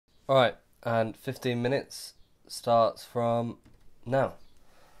Alright, and 15 minutes starts from now.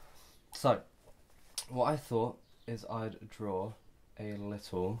 So, what I thought is I'd draw a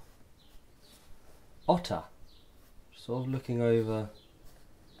little otter, sort of looking over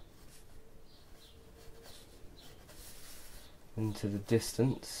into the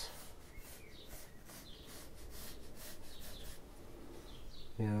distance.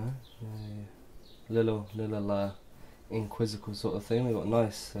 Yeah. Little inquisical sort of thing. They got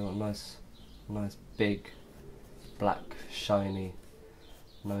nice big black shiny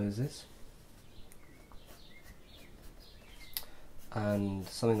noses, and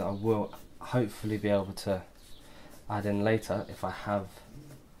something that I will hopefully be able to add in later if I have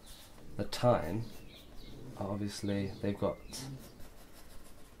the time. Obviously they've got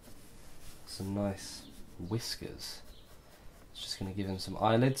some nice whiskers. It's just going to give him some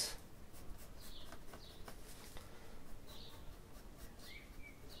eyelids.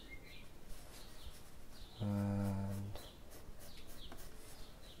 And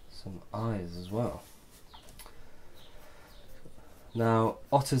some eyes as well. Now,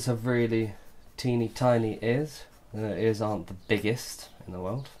 otters have really teeny tiny ears. Their ears aren't the biggest in the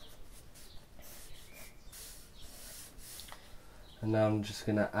world. And now I'm just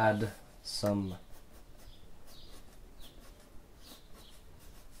going to add some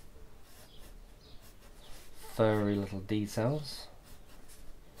furry little details,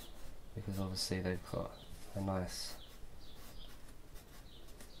 because obviously they've got a nice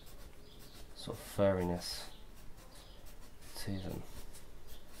sort of furriness to them.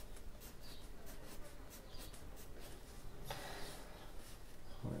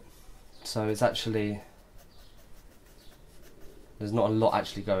 Right. So it's actually, there's not a lot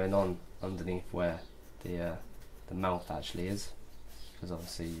actually going on underneath where the mouth actually is, because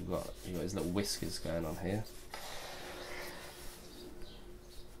obviously you've got his little whiskers going on here.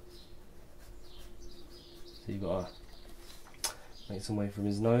 So you've got to make some way from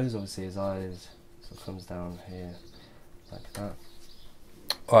his nose. Obviously his eyes sort of comes down here like that.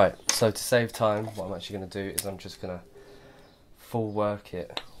 Alright, so to save time, what I'm actually going to do is I'm just going to full work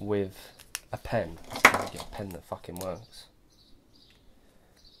it with a pen. Let's get a pen that fucking works.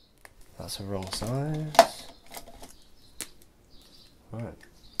 That's the wrong size. Right.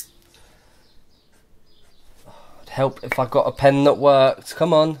 It'd help if I got a pen that worked.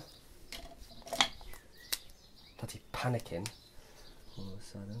 Come on. Bloody panicking all of a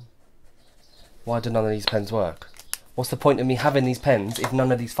sudden. Why do none of these pens work? What's the point of me having these pens if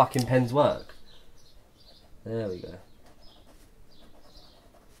none of these fucking pens work? There we go.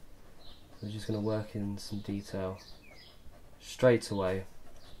 We're just going to work in some detail straight away,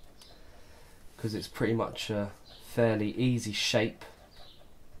 because it's pretty much a fairly easy shape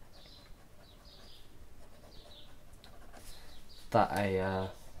that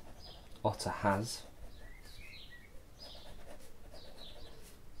a otter has.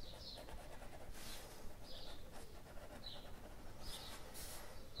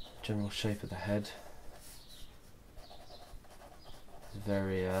 General shape of the head is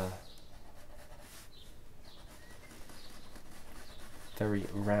very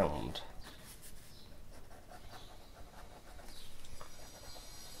round.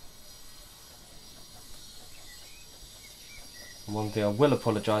 One thing I will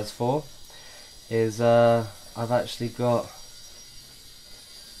apologise for is I've actually got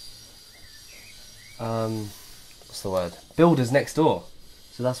what's the word? Builders next door.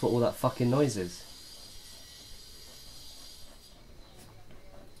 So that's what all that fucking noise is.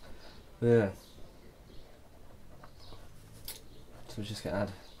 Yeah. So we're just going to add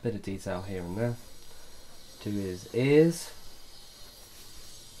a bit of detail here and there to his ears.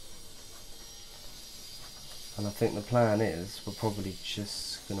 And I think the plan is we're probably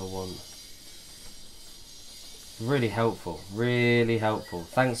just going to want... Really helpful, really helpful.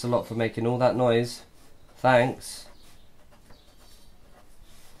 Thanks a lot for making all that noise. Thanks.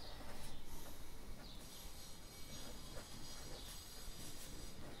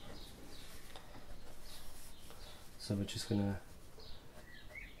 So we're just going to...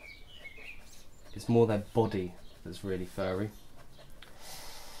 It's more their body that's really furry.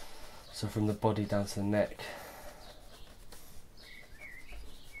 So from the body down to the neck.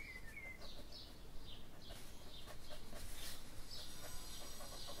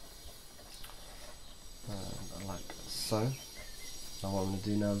 Like so. Now what I'm going to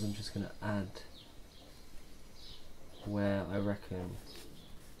do now is I'm just going to add where I reckon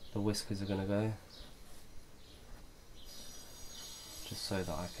the whiskers are going to go. Just so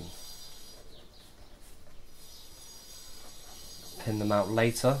that I can pin them out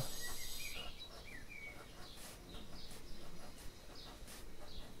later.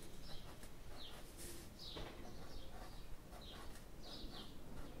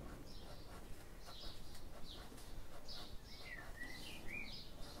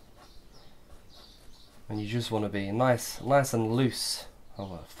 And you just want to be nice and loose.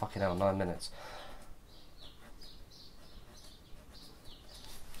 Oh, fucking hell, 9 minutes.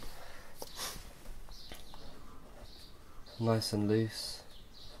 Nice and loose,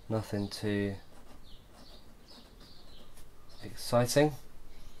 nothing too exciting.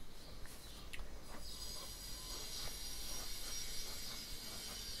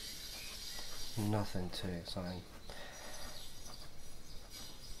 Nothing too exciting.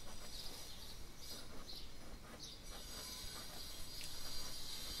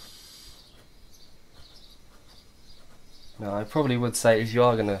 Now, I probably would say if you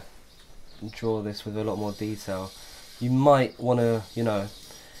are going to draw this with a lot more detail, you might want to, you know,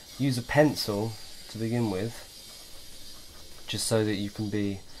 use a pencil to begin with, just so that you can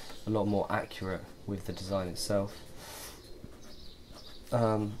be a lot more accurate with the design itself.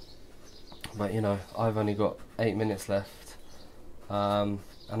 But you know, I've only got 8 minutes left, and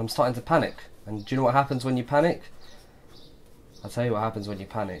I'm starting to panic. And do you know what happens when you panic? I'll tell you what happens when you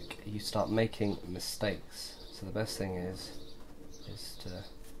panic. You start making mistakes. So the best thing is to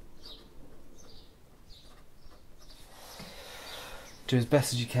do as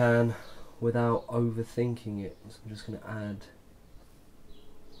best as you can without overthinking it. So I'm just going to add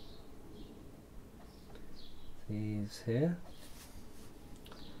these here.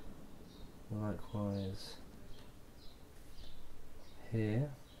 Likewise here.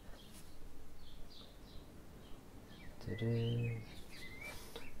 And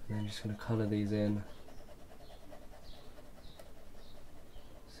then just going to colour these in.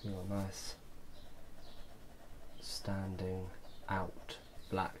 See what nice standing out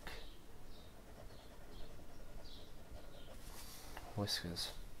black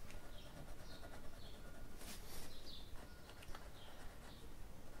whiskers.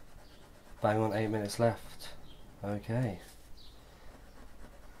 Bang on, 8 minutes left. Okay.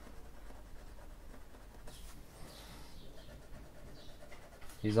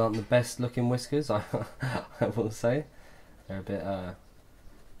 These aren't the best looking whiskers, I will say. They're a bit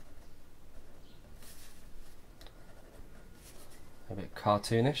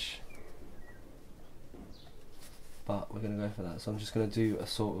cartoonish. But we're going to go for that. So I'm just going to do a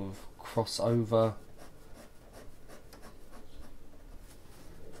sort of crossover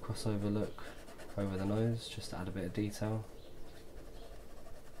look over the nose, just to add a bit of detail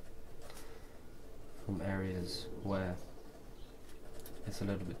from areas where it's a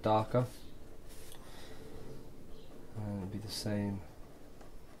little bit darker. And it'll be the same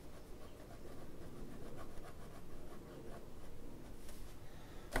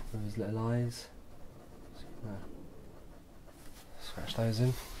with his little eyes. Scratch those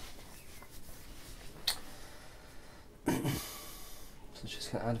in. So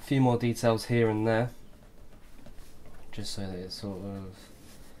just going to add a few more details here and there, just so that it sort of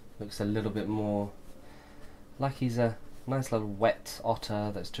looks a little bit more like he's a nice little wet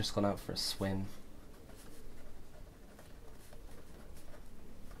otter that's just gone out for a swim.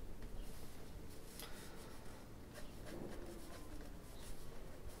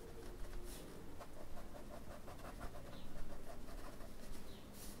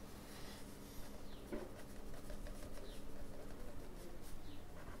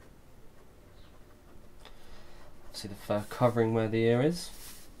 See the fur covering where the ear is.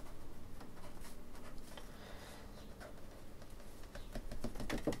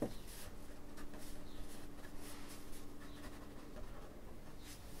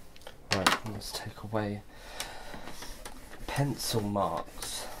 Right, let's take away pencil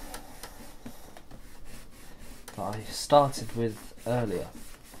marks that I started with earlier.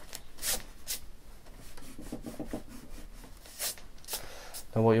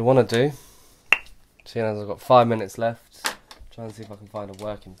 Now what you want to do, seeing as I've got 5 minutes left, try and see if I can find a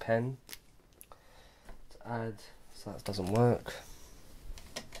working pen to add, so that doesn't work.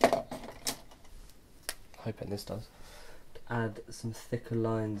 Hoping this does. To add some thicker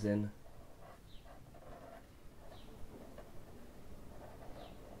lines in.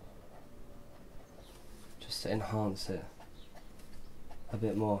 Just to enhance it a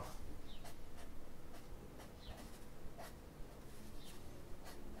bit more.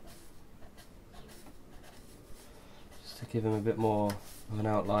 To give him a bit more of an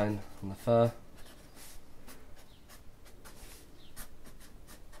outline on the fur.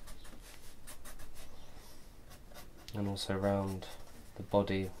 And also around the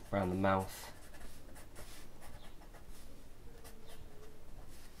body, around the mouth.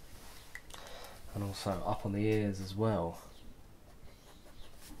 And also up on the ears as well.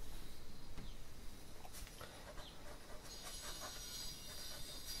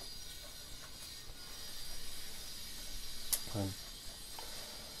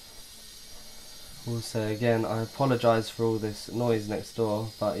 Also, again, I apologise for all this noise next door,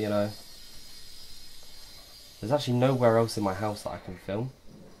 but you know, there's actually nowhere else in my house that I can film.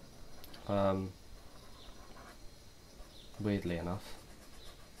 Weirdly enough.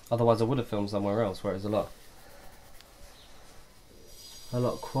 Otherwise I would have filmed somewhere else where it's a lot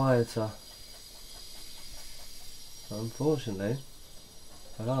quieter. But unfortunately,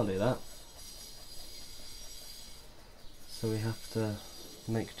 I can't do that. So we have to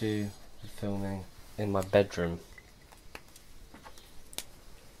make do with filming in my bedroom.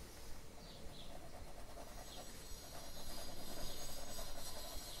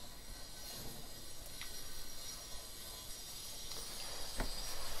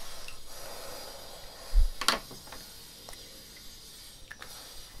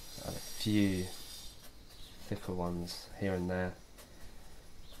 And a few thicker ones here and there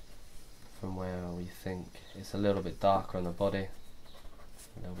from where we think it's a little bit darker on the body,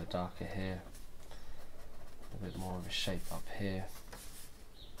 a little bit darker here, a bit more of a shape up here.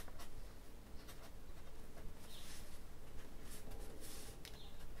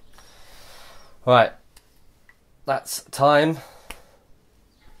 Right, that's time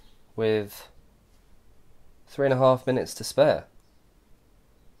with 3.5 minutes to spare.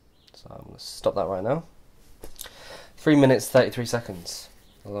 So I'm going to stop that right now. 3 minutes 33 seconds.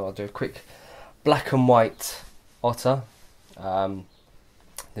 Although I'll do a quick black and white otter. Didn't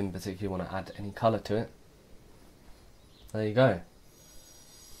particularly want to add any colour to it. There you go.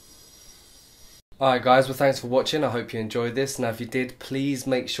 Alright guys, well thanks for watching. I hope you enjoyed this. Now if you did, please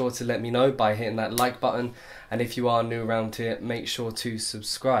make sure to let me know by hitting that like button. And if you are new around here, make sure to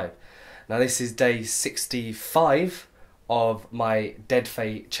subscribe. Now this is day 65 of my Dead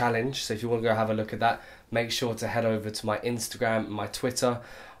Fae challenge. So if you want to go have a look at that, make sure to head over to my Instagram, my Twitter,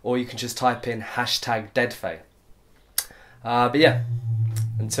 or you can just type in #DeadFae. But yeah,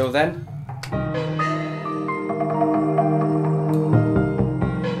 until then.